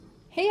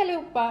Hej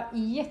allihopa!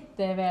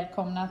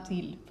 Jättevälkomna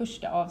till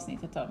första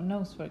avsnittet av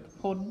Nose Work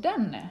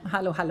Podden.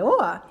 Hallå, hallå!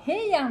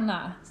 Hej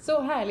Anna!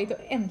 Så härligt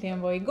att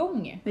äntligen vara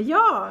igång.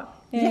 Ja,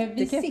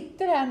 Vi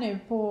sitter här nu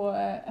på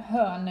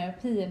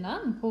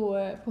Pinan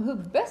på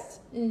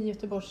Hubbes i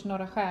Göteborgs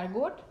norra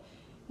skärgård.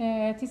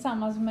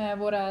 Tillsammans med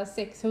våra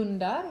 6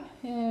 hundar,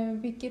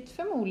 vilket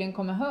förmodligen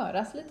kommer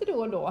höras lite då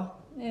och då.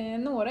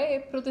 Några är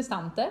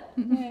protestanter,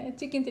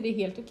 tycker inte det är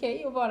helt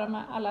okej att vara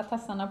med alla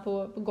tassarna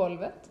på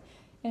golvet.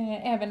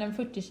 Även en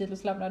 40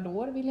 kilos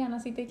labrador vill gärna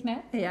sitta i knä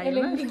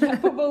eller ligga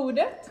på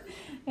bordet.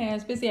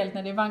 Speciellt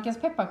när det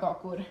vankas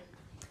pepparkakor.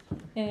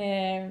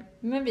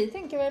 Men vi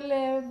tänker väl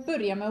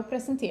börja med att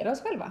presentera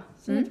oss själva.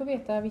 Så ni får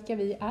veta vilka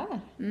vi är.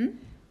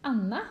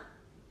 Anna,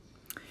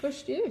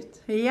 först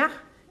ut. Ja,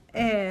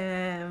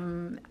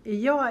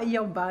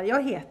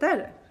 jag heter,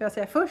 får jag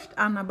säga först,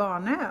 Anna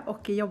Barne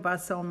och jobbar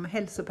som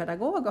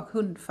hälsopedagog och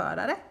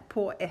hundförare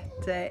på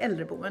ett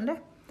äldreboende.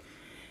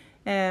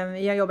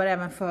 Jag jobbar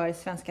även för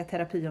Svenska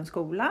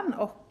Terapihundskolan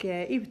och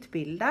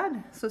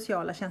utbildar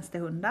sociala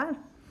tjänstehundar.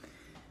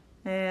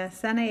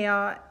 Sen är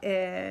jag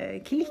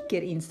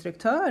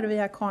klickerinstruktör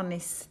via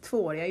Kanis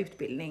 2-åriga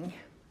utbildning.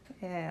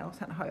 Och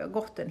sen har jag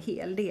gått en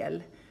hel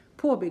del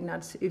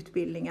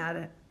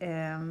påbyggnadsutbildningar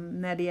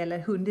när det gäller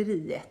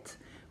hunderiet.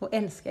 Och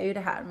älskar ju det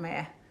här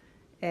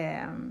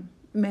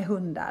med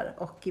hundar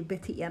och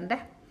beteende.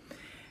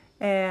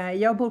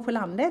 Jag bor på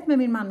landet med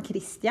min man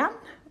Christian.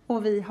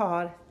 Och vi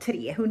har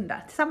 3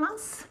 hundar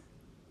tillsammans.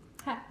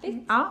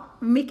 Härligt. Ja,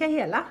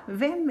 Mikaela,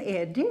 vem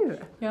är du?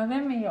 Ja,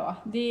 vem är jag?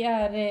 Det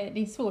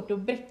är svårt att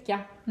bräcka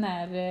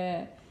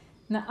när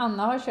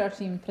Anna har kört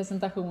sin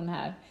presentation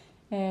här.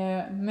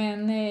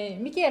 Men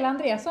Mikaela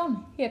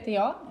Andreasson heter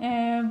jag.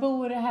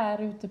 Bor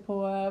här ute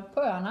på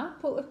öarna,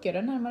 på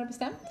Öckerö närmare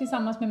bestämt.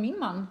 Tillsammans med min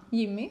man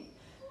Jimmy.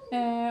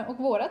 Och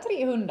våra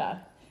 3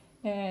 hundar.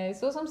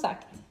 Så som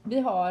sagt, vi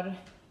har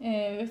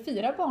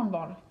 4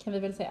 barnbarn kan vi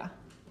väl säga.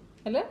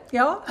 Eller?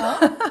 Ja.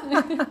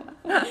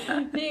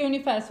 Det är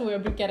ungefär så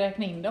jag brukar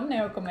räkna in dem när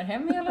jag kommer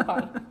hem i alla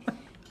fall.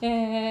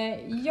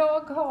 Jag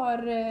har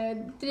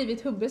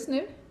drivit Hubbes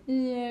nu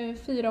i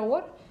 4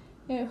 år.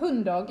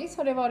 Hunddagis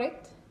har det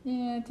varit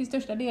till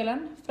största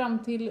delen fram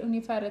till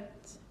ungefär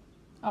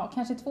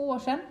kanske 2 år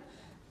sedan.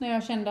 När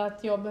jag kände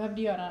att jag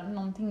behövde göra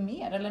någonting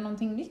mer eller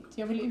någonting nytt.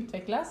 Jag ville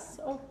utvecklas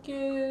och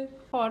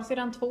har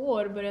sedan 2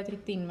 år börjat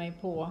rikta in mig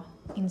på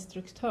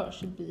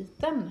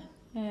instruktörsbiten.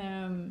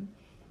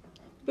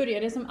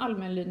 Började som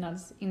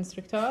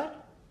allmänlydnadsinstruktör,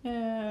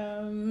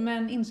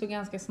 men insåg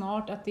ganska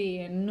snart att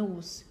det är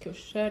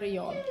noskurser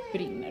jag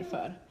brinner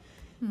för.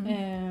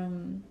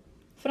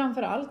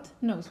 Framförallt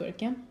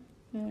noseworken.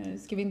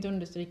 Ska vi inte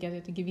understryka att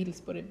jag tycker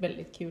viltspår är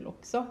väldigt kul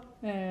också.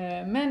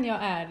 Men jag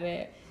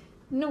är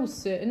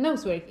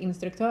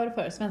nosework-instruktör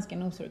för Svenska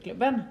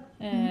Nosework-klubben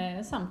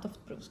samt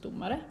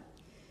doftprovsdomare.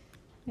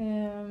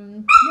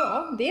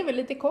 Ja, det är väl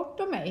lite kort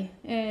om mig.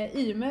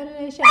 Ymer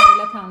kände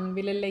väl att han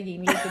ville lägga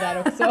in lite där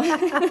också.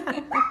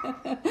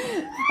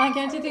 Han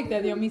kanske tyckte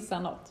att jag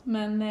missade något.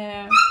 Men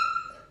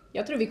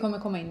jag tror vi kommer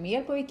komma in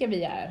mer på vilka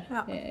vi är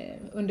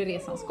under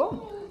resans gång.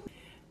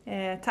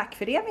 Tack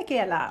för det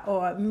Mikaela.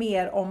 Och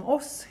mer om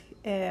oss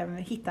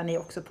hittar ni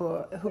också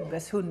på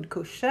Hubbes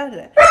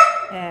hundkurser.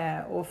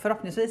 Och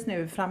förhoppningsvis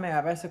nu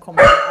framöver så kommer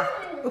vi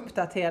att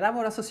uppdatera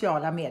våra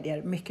sociala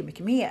medier mycket,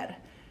 mycket mer.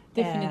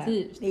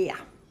 Definitivt. Ja.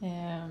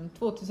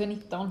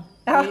 2019.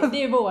 Det är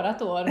ju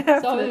vårat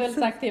år. Så har vi väl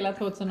sagt hela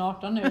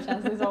 2018 nu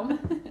känns det som.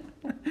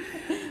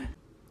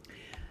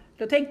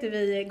 Då tänkte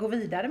vi gå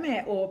vidare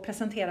med att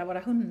presentera våra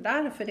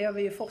hundar. För det har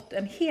vi ju fått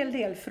en hel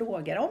del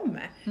frågor om.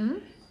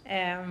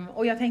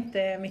 Och jag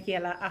tänkte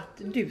Mikaela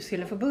att du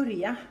skulle få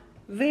börja.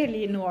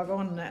 Välj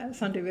någon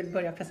som du vill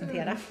börja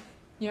presentera.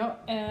 Ja,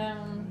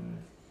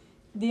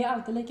 det är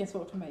alltid lika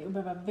svårt för mig att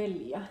behöva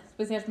välja.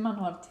 Speciellt när man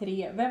har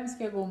 3. Vem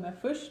ska jag gå med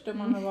först? Om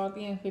man har varit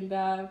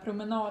enskilda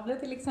promenader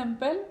till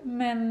exempel.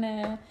 Men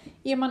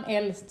är man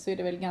äldst så är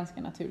det väl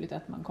ganska naturligt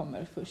att man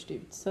kommer först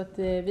ut. Så att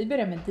vi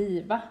börjar med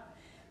Diva.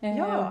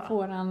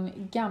 Våran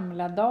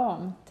gamla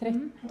dam,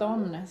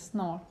 13,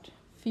 snart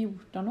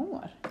 14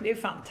 år. Det är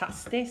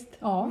fantastiskt.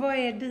 Ja. Vad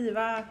är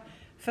Diva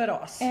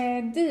för oss?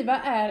 Diva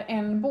är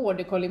en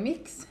border collie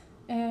mix.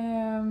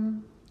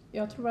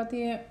 Jag tror att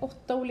det är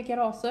 8 olika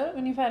raser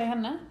ungefär i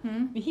henne.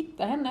 Vi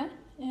hittade henne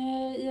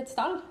i ett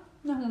stall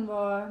när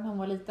hon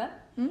var liten.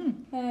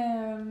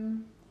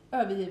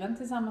 Övergiven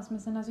tillsammans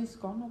med sina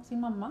syskon och sin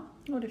mamma.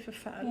 Det är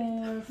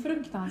förfärligt.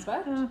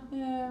 Fruktansvärt.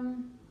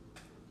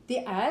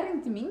 Det är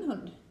inte min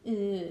hund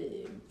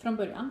från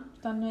början,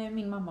 utan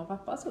min mamma och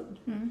pappas hund.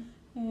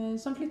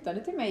 Som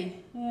flyttade till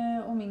mig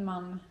och min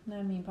man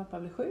när min pappa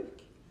blev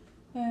sjuk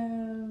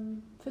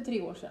för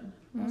 3 år sedan.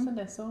 Och sedan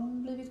dess har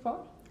hon blivit kvar.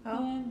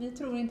 Ja. Vi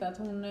tror inte att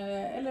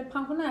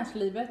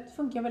pensionärslivet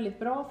funkar väldigt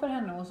bra för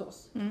henne hos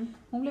oss.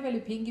 Hon blev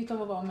väldigt pigg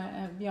av att vara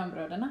med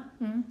björnbröderna.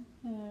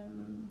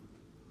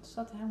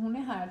 Så att hon är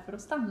här för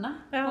att stanna,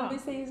 om vi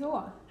säger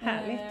så.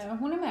 Härligt.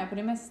 Hon är med på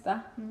det mesta.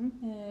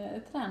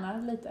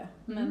 Tränar lite,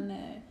 men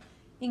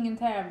ingen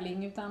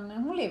tävling, utan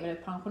hon lever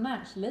ett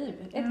pensionärsliv.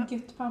 Ett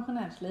gött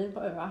pensionärsliv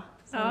på Öa,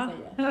 som man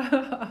säger.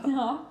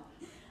 Ja.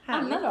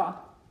 Anna då?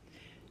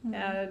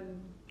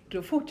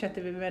 Då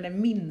fortsätter vi med det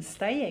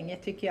minsta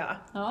gänget tycker jag.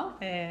 Ja.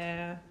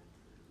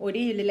 Och det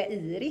är ju lilla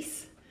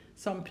Iris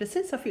som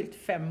precis har fyllt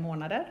 5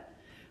 månader.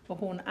 Och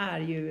hon är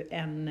ju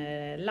en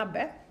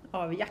labbe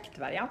av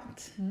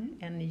jaktvariant.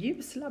 En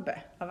ljus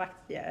labbe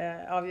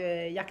av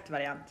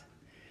jaktvariant.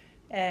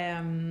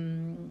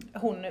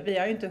 Vi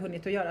har ju inte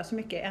hunnit att göra så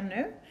mycket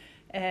ännu.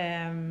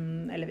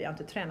 Eller vi har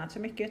inte tränat så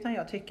mycket, utan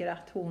jag tycker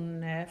att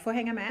hon får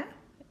hänga med.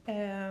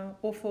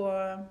 Och få...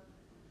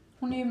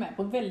 Hon är ju med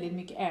på väldigt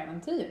mycket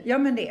äventyr. Ja,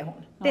 men det är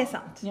hon. Det är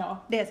sant. Ja.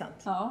 Det är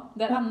sant. Ja,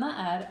 där Anna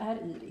är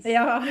Iris.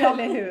 Ja,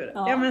 eller hur?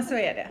 Ja, men så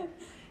är det.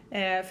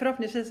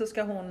 Förhoppningsvis så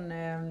ska hon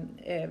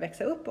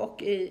växa upp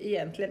och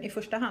egentligen i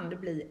första hand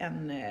bli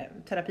en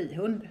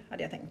terapihund,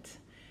 hade jag tänkt.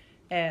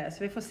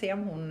 Så vi får se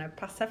om hon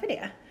passar för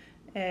det.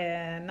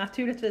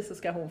 Naturligtvis så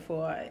ska hon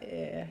få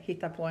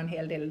hitta på en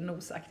hel del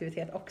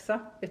nosaktivitet också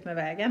ut med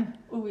vägen.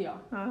 Oh ja.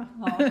 Ja.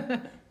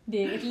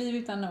 Det är ett liv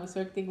utan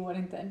nosework, det går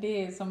inte.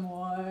 Det är som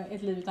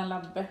ett liv utan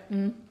labbe.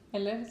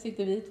 Eller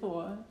sitter vi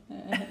 2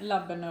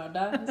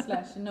 labbenördar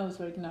 /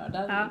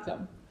 nosework-nördar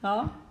liksom.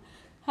 Ja.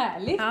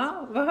 Härligt.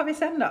 Ja, vad har vi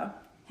sen då?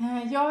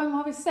 Ja, vad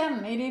har vi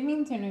sen? Är det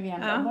min tur nu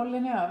igen då?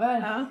 Bollen är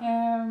över. Ja.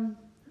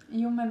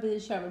 Jo, men vi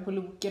kör väl på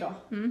Loke då.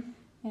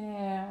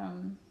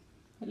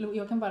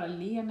 Jag kan bara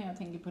le när jag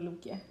tänker på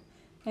Loke.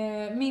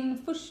 Min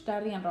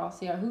första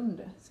renrasiga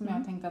hund som jag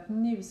har tänkt att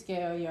nu ska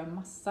jag göra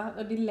massa.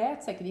 Och det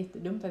lät säkert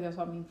jättedumt att jag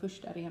sa min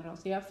första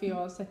renrasiga. För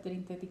jag sätter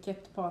inte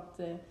etikett på att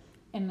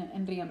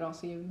en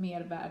renras är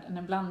mer värd än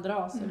en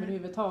blandras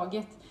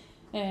överhuvudtaget.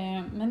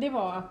 Men det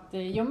var att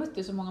jag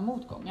mötte så många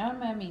motgångar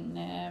med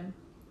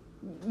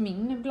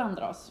min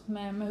blandras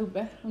med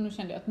Hubbe. Och nu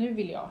kände jag att nu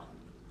vill jag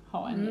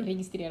ha en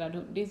registrerad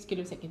hund. Det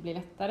skulle säkert bli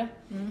lättare.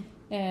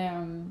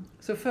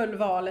 Så föll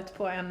valet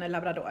på en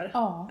labrador?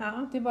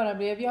 Ja, det bara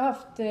blev. Jag har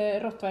haft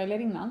rottweiler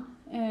innan.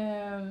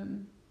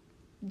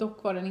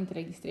 Dock var den inte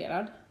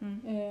registrerad.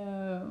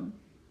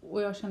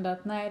 Och jag kände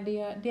att nej,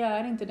 det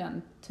är inte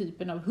den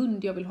typen av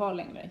hund jag vill ha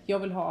längre. Jag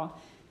vill ha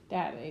det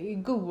här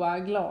goa,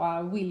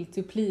 glada, will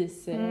to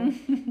please,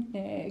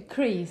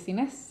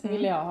 craziness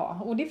vill jag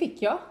ha. Och det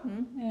fick jag.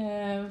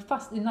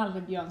 Fast i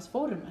nallebjörns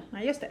form. Ja,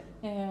 just det.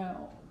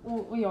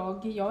 Och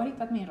jag har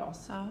hittat min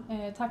ras.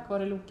 Tack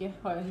vare Loke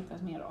har jag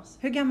hittat min ras.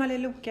 Hur gammal är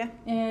Loke?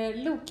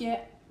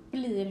 Loke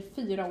blir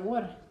 4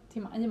 år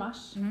i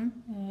mars.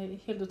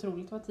 Helt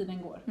otroligt vad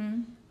tiden går.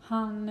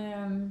 Han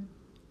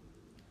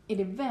är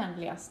det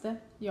vänligaste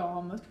jag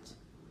har mött.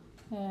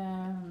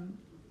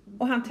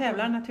 Och han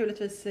tävlar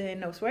naturligtvis i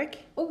Nose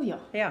Work? Oh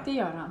ja, det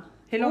gör han.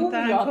 Hur långt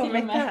har han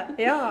kommit där?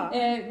 Ja.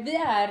 Vi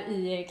är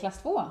i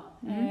klass 2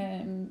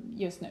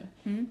 just nu.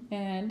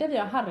 Där vi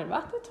har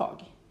harvat ett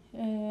tag.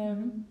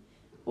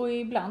 Och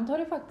ibland har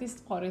det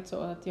faktiskt varit så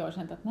att jag har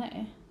känt att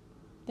nej,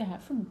 det här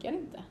funkar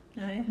inte.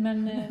 Nej.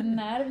 Men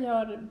när vi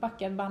har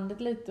backat bandet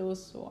lite och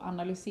så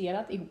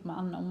analyserat ihop med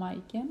Anna och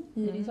Majken,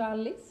 Iris och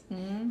Alice,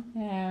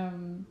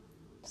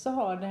 så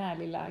har det här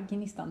lilla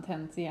gnistan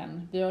tänts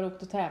igen. Vi har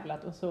åkt och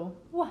tävlat och så,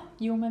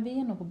 jo men vi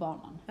är nog på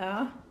banan.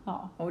 Ja.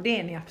 Och det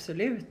är ni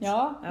absolut.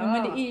 Ja.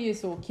 Men det är ju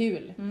så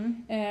kul.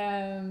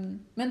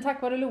 Men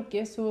tack vare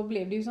Loke så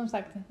blev det ju som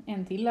sagt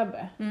en till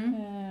labbe.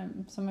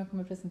 Som jag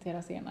kommer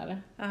presentera senare.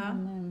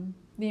 Men,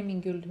 det är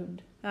min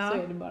guldhund. Så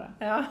är det bara.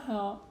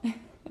 Ja.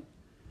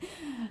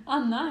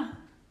 Anna,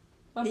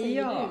 vad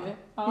säger du?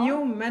 Ja.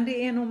 Jo, men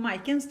det är nog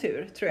Majkens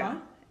tur tror jag.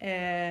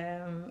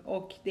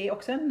 Och det är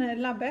också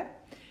en labbe.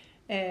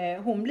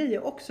 Hon blir ju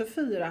också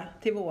 4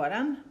 till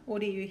våren. Och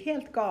det är ju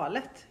helt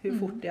galet hur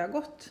fort det har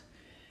gått.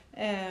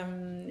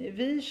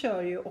 Vi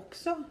kör ju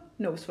också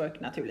Nose Work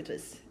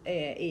naturligtvis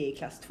i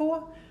klass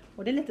 2.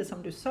 Och det är lite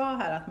som du sa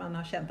här att man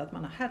har känt att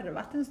man har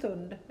härvat en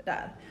stund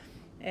där.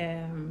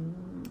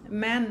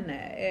 Men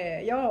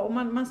och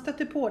man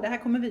stöter på, det här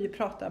kommer vi ju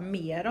prata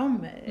mer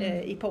om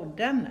i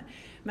podden.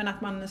 Men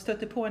att man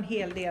stöter på en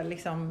hel del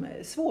liksom,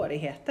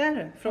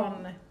 svårigheter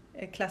från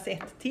klass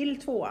 1 till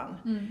 2an.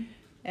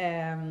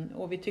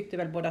 Och vi tyckte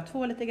väl båda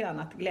 2 lite grann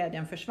att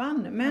glädjen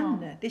försvann.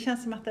 Men det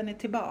känns som att den är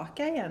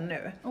tillbaka igen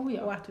nu.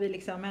 Och att vi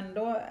liksom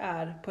ändå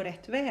är på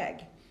rätt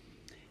väg.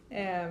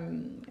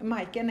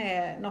 Majken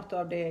är något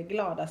av det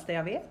gladaste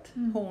jag vet.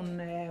 Hon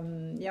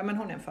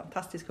är en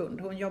fantastisk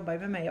hund. Hon jobbar ju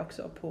med mig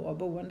också på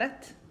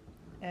boendet.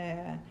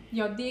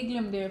 Ja, det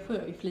glömde jag få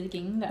flika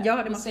in där.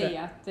 Ja, det måste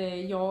säga att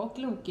jag och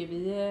Loke,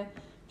 vi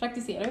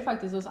praktiserar ju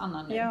faktiskt hos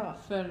Anna nu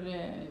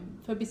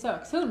för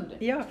besökshund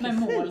med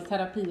mål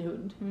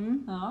terapihund.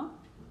 Ja,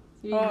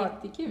 så det är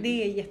jättekul.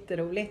 Det är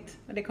jätteroligt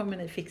och det kommer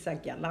ni fixa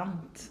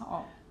galant.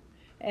 Ja.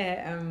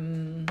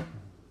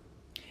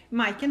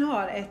 Majken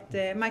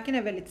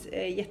är väldigt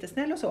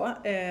jättesnäll och så,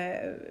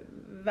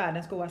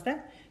 världens godaste.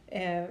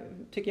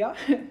 Tycker jag.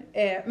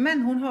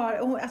 Men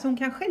hon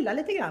kan skälla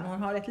lite grann.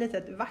 Hon har ett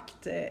litet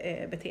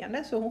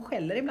vaktbeteende så hon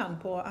skäller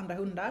ibland på andra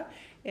hundar.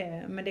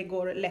 Men det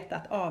går lätt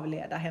att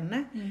avleda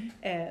henne.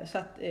 Så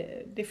att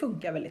det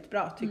funkar väldigt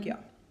bra tycker jag.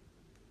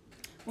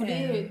 Och det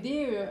är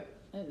ju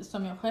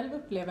som jag själv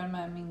upplever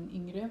med min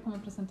yngre, jag kommer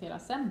att presentera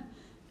sen.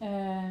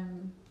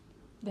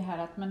 Det här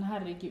att, men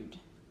herregud,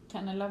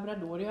 kan en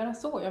labrador göra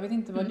så? Jag vet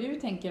inte vad du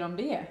tänker om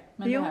det.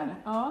 Men, jo, det här,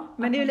 ja,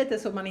 men det är ju lite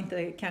så man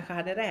inte kanske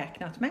hade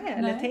räknat med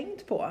eller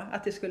tänkt på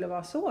att det skulle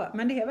vara så.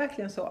 Men det är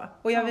verkligen så.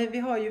 Och vi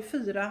har ju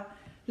 4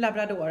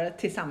 labradorer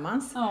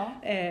tillsammans. Ja.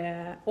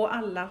 Och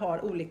alla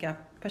har olika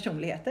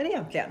personligheter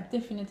egentligen.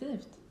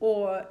 Definitivt.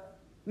 Och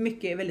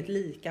mycket är väldigt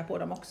lika på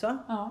dem också.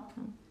 Ja,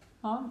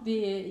 ja, det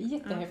är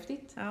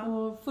jättehäftigt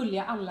att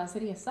följa allas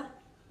resa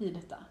i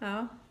detta.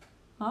 Ja,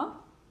 ja,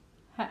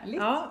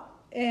 härligt. Ja.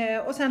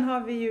 Och sen har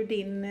vi ju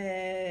din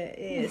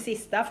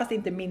sista, fast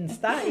inte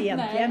minsta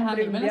egentligen. Nej, han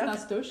är väl nästan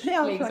störst.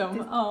 Ja,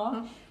 liksom.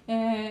 Ja.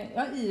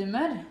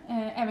 Ymer,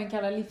 även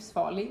kallad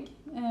livsfarlig,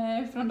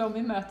 från de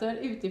vi möter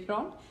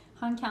utifrån.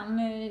 Han kan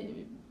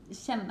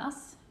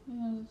kännas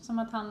som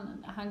att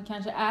han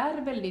kanske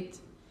är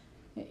väldigt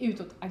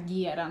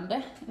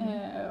utåtagerande.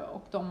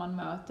 Och de man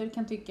möter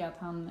kan tycka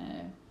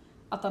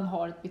att han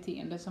har ett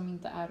beteende som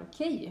inte är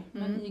okej.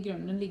 Men i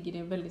grunden ligger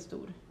det väldigt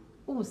stor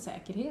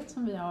osäkerhet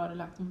som vi har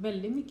lagt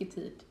väldigt mycket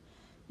tid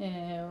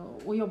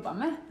att jobba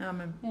med. Ja,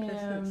 men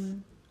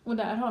precis. Och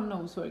där har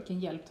Nose Worken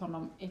hjälpt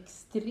honom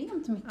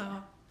extremt mycket.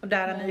 Ja. Och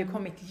där har ni ju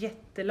kommit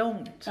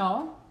jättelångt.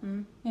 Ja,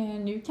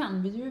 nu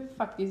kan vi ju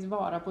faktiskt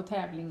vara på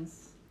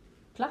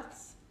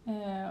tävlingsplats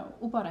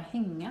och bara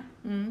hänga.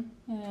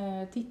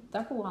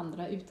 Titta på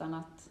andra utan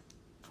att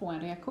få en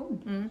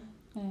reaktion.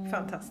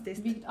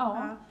 Fantastiskt.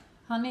 Ja,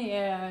 han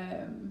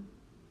är...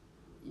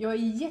 Jag är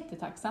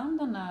jättetacksam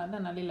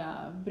denna lilla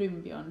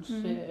brunbjörns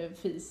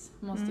fis,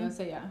 måste jag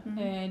säga.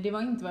 Det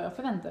var inte vad jag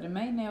förväntade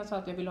mig när jag sa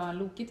att jag ville ha en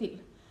Loke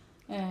till.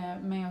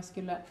 Men jag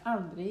skulle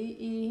aldrig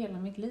i hela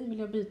mitt liv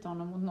vilja byta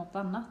honom mot något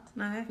annat.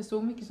 Nej. För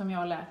så mycket som jag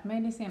har lärt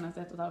mig det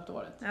senaste 1,5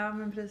 året. Ja,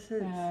 men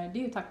precis. Det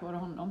är ju tack vare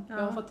honom. Ja.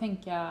 Jag har fått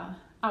tänka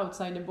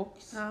outside the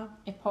box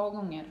ett par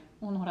gånger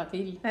och några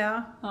till.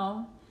 Ja.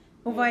 Ja.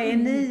 Och vad är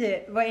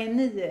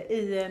ni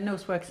i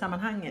Nose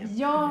Work-sammanhanget?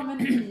 Ja,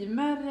 men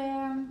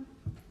Ymer...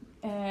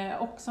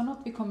 också något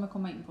vi kommer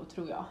komma in på,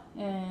 tror jag.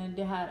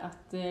 Det här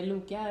att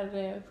Loke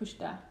är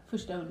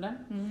första hunden.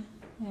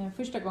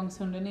 Första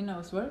gångshunden i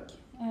Nose Work.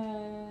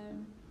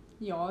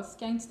 Jag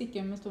ska inte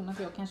sticka med stolen att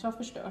jag kanske har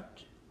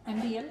förstört en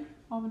del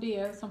av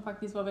det som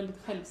faktiskt var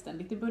väldigt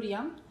självständigt i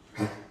början.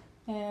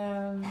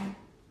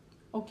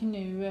 Och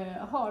nu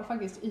har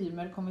faktiskt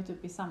Ymer kommit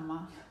upp i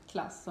samma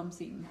klass som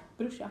sin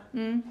brorsa.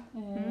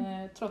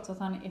 Trots att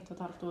han är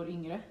 1,5 år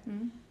yngre.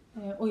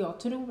 Och jag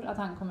tror att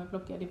han kommer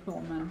plocka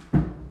diplomen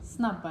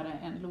snabbare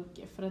än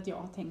Loke, för att jag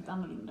har tänkt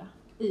annorlunda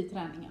i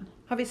träningen.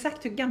 Har vi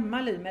sagt hur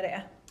gammal Ymer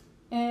är?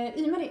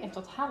 Ymer är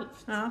 1,5.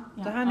 Ja,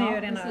 så han är ju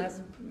redan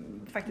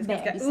faktiskt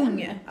ganska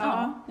ung.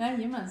 Ja,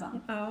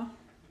 jajamensan. Ja.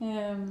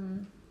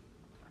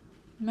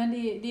 Men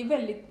det är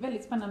väldigt,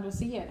 väldigt spännande att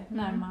se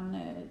när man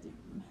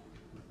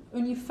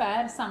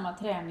ungefär samma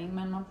träning,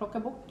 men man plockar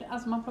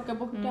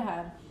bort det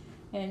här.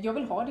 Jag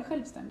vill ha det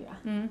självständiga.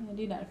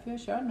 Det är därför jag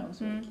kör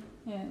Nose Work.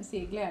 Se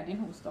glädjen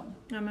hos dem.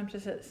 Ja, men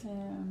precis.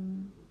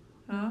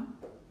 Ja.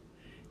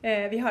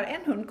 Vi har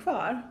en hund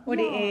kvar och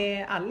det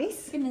är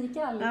Alice.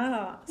 Unika Alice.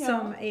 Ja,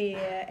 som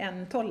är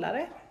en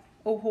 12-are.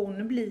 Och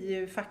hon blir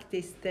ju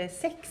faktiskt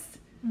 6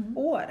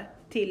 år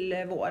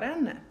till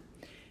våren.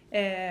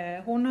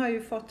 Hon har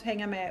ju fått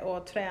hänga med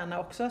och träna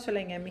också så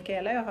länge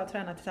Mikaela och jag har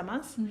tränat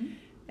tillsammans.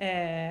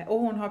 Och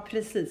hon har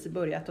precis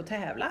börjat att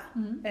tävla.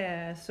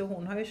 Så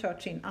hon har ju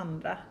kört sin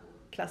andra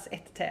klass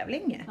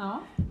 1-tävling. Ja.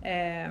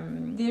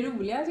 Det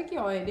roliga tycker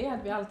jag är det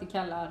att vi alltid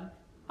kallar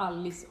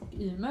Alice och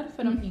Ymer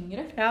för de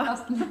yngre. Ja.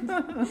 Fast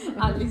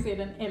Alice är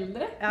den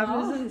äldre.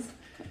 Ja, precis.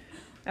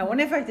 Ja, hon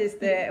är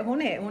faktiskt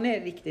hon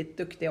är riktigt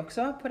duktig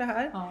också på det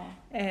här. Ja.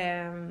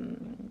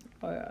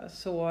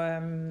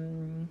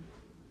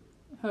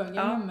 Höga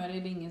gömmer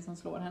är det ingen som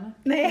slår henne.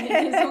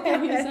 Nej. Så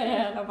kan vi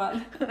säga i alla fall.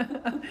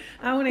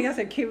 Ja, hon är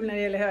ganska kul när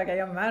det gäller höga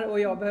gömmer och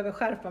jag behöver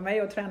skärpa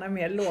mig och träna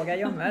mer låga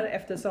gömmer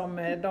eftersom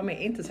de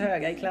är inte så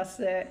höga i klass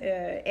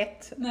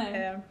 1.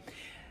 Nej.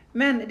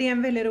 Men det är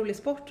en väldigt rolig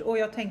sport och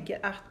jag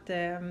tänker att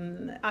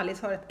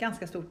Alice har ett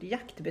ganska stort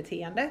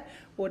jaktbeteende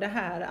och det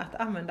här att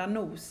använda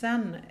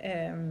nosen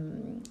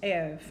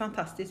är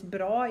fantastiskt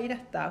bra i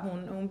detta.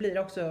 Hon blir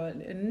också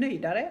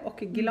nöjdare och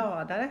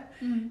gladare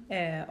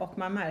och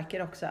man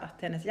märker också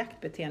att hennes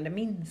jaktbeteende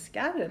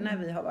minskar när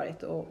vi har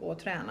varit och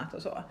tränat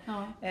och så.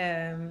 Ja.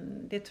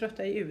 Det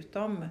tröttar ju ut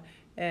dem.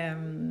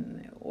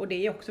 Och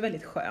det är också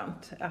väldigt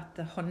skönt att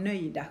ha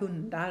nöjda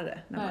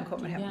hundar när man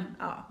kommer hem.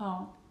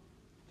 Ja.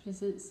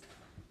 Precis.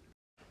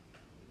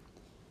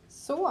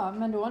 Så,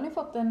 men då har ni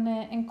fått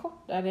en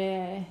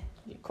kortare,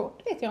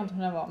 kort vet jag inte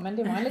hur det var, men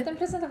det var en liten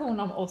presentation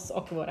om oss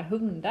och våra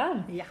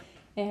hundar. Ja.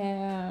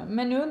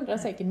 Men nu undrar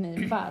säkert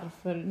ni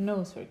varför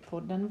Nose Work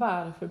Podden,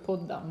 varför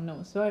podda om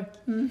Nose Work?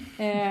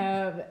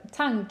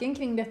 Tanken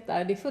kring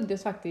detta, det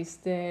föddes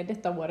faktiskt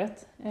detta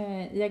året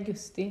i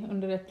augusti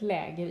under ett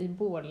läger i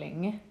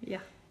Borlänge. Ja.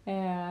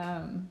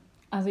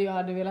 Alltså jag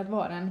hade velat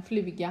vara en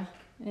fluga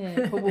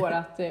på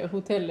vårat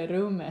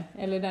hotellrum,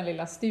 eller den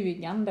lilla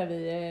stugan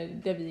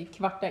där vi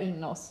kvartar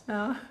in oss.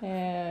 Ja.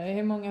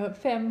 Hur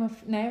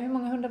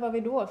många hundar var vi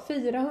då?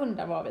 4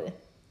 hundar var vi.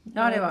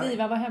 Ja, det var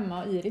Diva var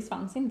hemma och Iris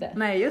fanns inte.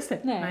 Nej, just det.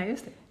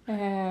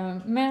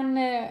 Men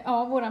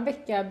våran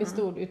vecka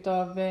bestod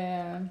utav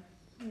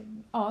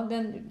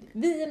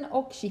vin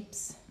och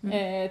chips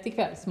till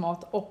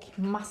kvällsmat och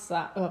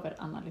massa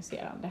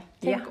överanalyserande.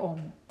 Tänk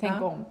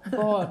om,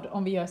 vad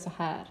om vi gör så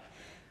här.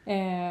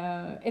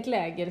 Ett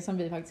läger som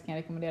vi faktiskt kan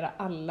rekommendera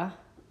alla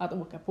att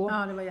åka på.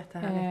 Ja, det var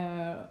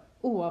jättehärligt.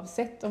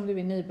 Oavsett om du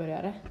är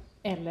nybörjare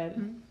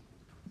eller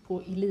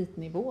på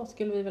elitnivå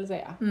skulle vi väl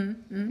säga.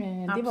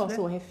 Det var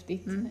så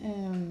häftigt.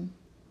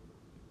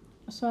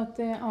 Så att,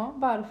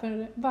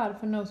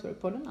 varför Nose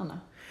Work Podden, Anna?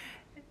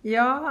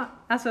 Ja,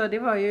 alltså det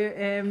var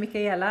ju,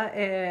 Mikaela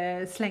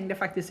slängde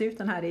faktiskt ut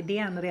den här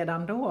idén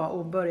redan då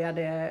och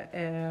började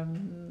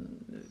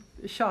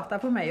tjata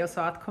på mig och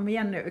sa att kom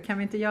igen nu, kan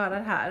vi inte göra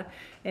det här?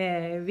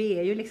 Vi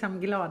är ju liksom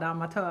glada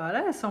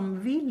amatörer som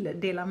vill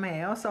dela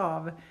med oss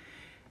av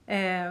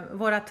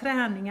våra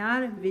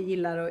träningar. Vi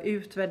gillar att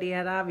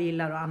utvärdera, vi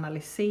gillar att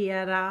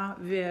analysera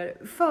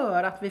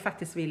för att vi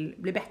faktiskt vill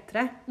bli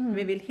bättre.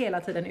 Vi vill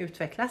hela tiden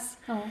utvecklas.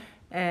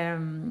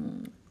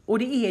 Och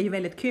det är ju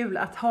väldigt kul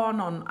att ha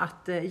någon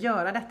att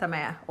göra detta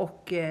med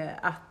och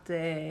att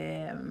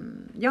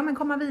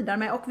komma vidare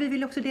med. Och vi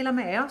vill också dela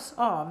med oss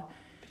av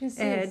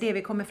det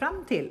vi kommer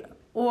fram till.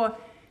 Och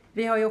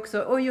vi har ju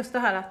också, och just det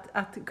här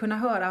att kunna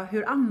höra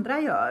hur andra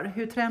gör,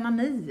 hur tränar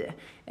ni?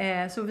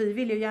 Så vi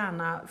vill ju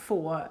gärna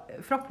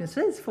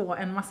förhoppningsvis få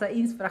en massa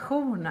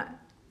inspiration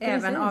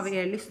även av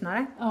er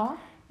lyssnare. Ja.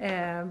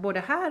 Både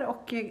här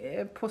och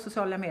på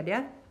sociala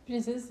medier.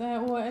 Precis,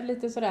 och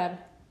lite sådär,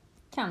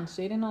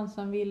 kanske är det någon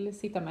som vill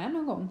sitta med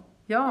någon gång.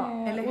 Ja,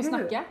 eller hur? Och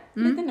snacka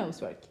lite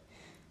nosework.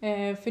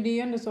 För det är ju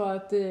ändå så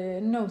att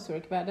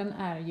nosework-världen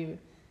är ju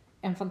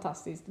en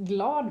fantastiskt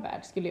glad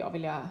värld, skulle jag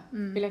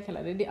vilja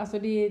kalla det.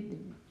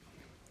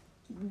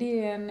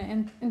 Det är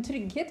en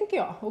trygghet, tycker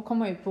jag, att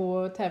komma ut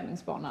på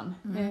tävlingsbanan.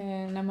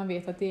 När man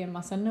vet att det är en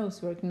massa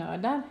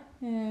nosework-nördar.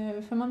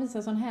 För man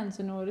visar sån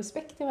hänsyn och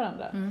respekt till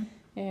varandra.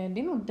 Det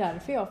är nog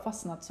därför jag har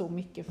fastnat så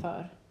mycket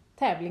för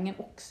tävlingen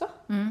också.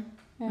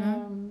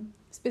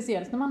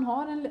 Speciellt när man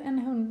har en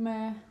hund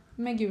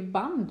med gul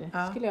band,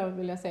 skulle jag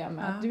vilja säga.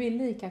 Att du är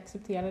lika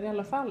accepterad i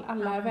alla fall.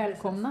 Alla är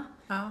välkomna.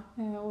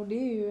 Och det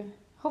är ju,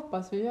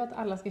 hoppas vi ju att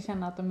alla ska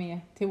känna att de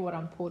är till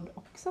våran podd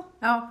också.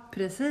 Ja,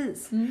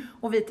 precis.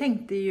 Och vi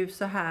tänkte ju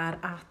så här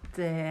att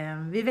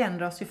vi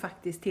vänder oss ju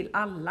faktiskt till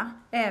alla.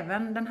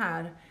 Även den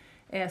här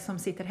som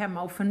sitter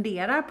hemma och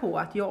funderar på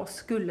att jag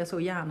skulle så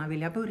gärna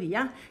vilja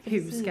börja.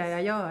 Precis. Hur ska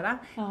jag göra?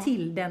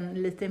 Till den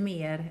lite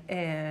mer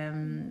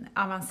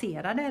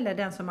avancerade, eller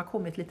den som har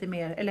kommit lite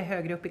mer eller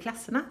högre upp i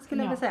klasserna,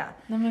 skulle jag vilja säga.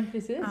 Nej, men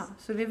precis. Ja,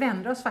 så vi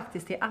vänder oss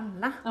faktiskt till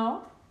alla.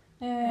 Ja,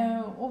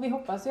 och vi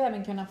hoppas ju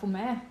även kunna få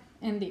med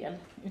en del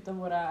utav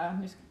våra,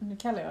 nu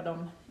kallar jag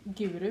dem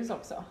gurus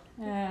också.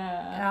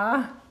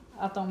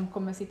 Att de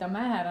kommer sitta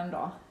med här en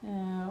dag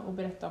och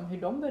berätta om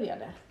hur de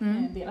började.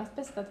 Deras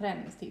bästa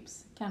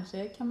träningstips.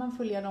 Kanske kan man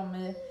följa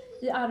dem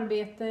i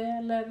arbete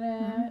eller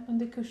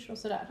under kurs och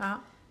sådär. Ja.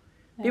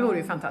 Det vore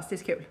ju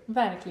fantastiskt kul.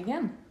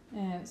 Verkligen.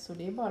 Så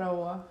det är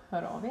bara att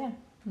höra av er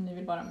om ni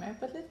vill vara med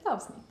på ett litet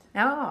avsnitt.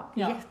 Ja,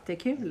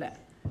 jättekul.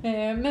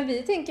 Men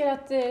vi tänker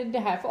att det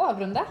här får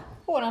avrunda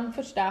våran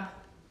första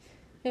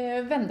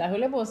vända,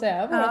 höll jag på att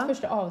säga. Vårt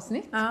första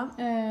avsnitt. Ja.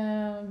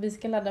 Vi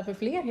ska ladda för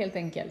fler, helt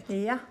enkelt.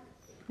 Ja.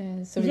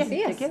 Så vi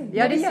ses.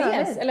 Ja, det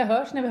gör vi. Eller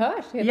hörs när vi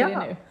hörs, heter det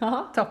nu.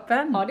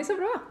 Toppen. Ja, det är så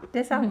bra.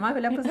 Detsamma,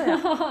 vill jag på säga.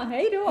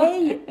 Hej då.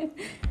 Hej.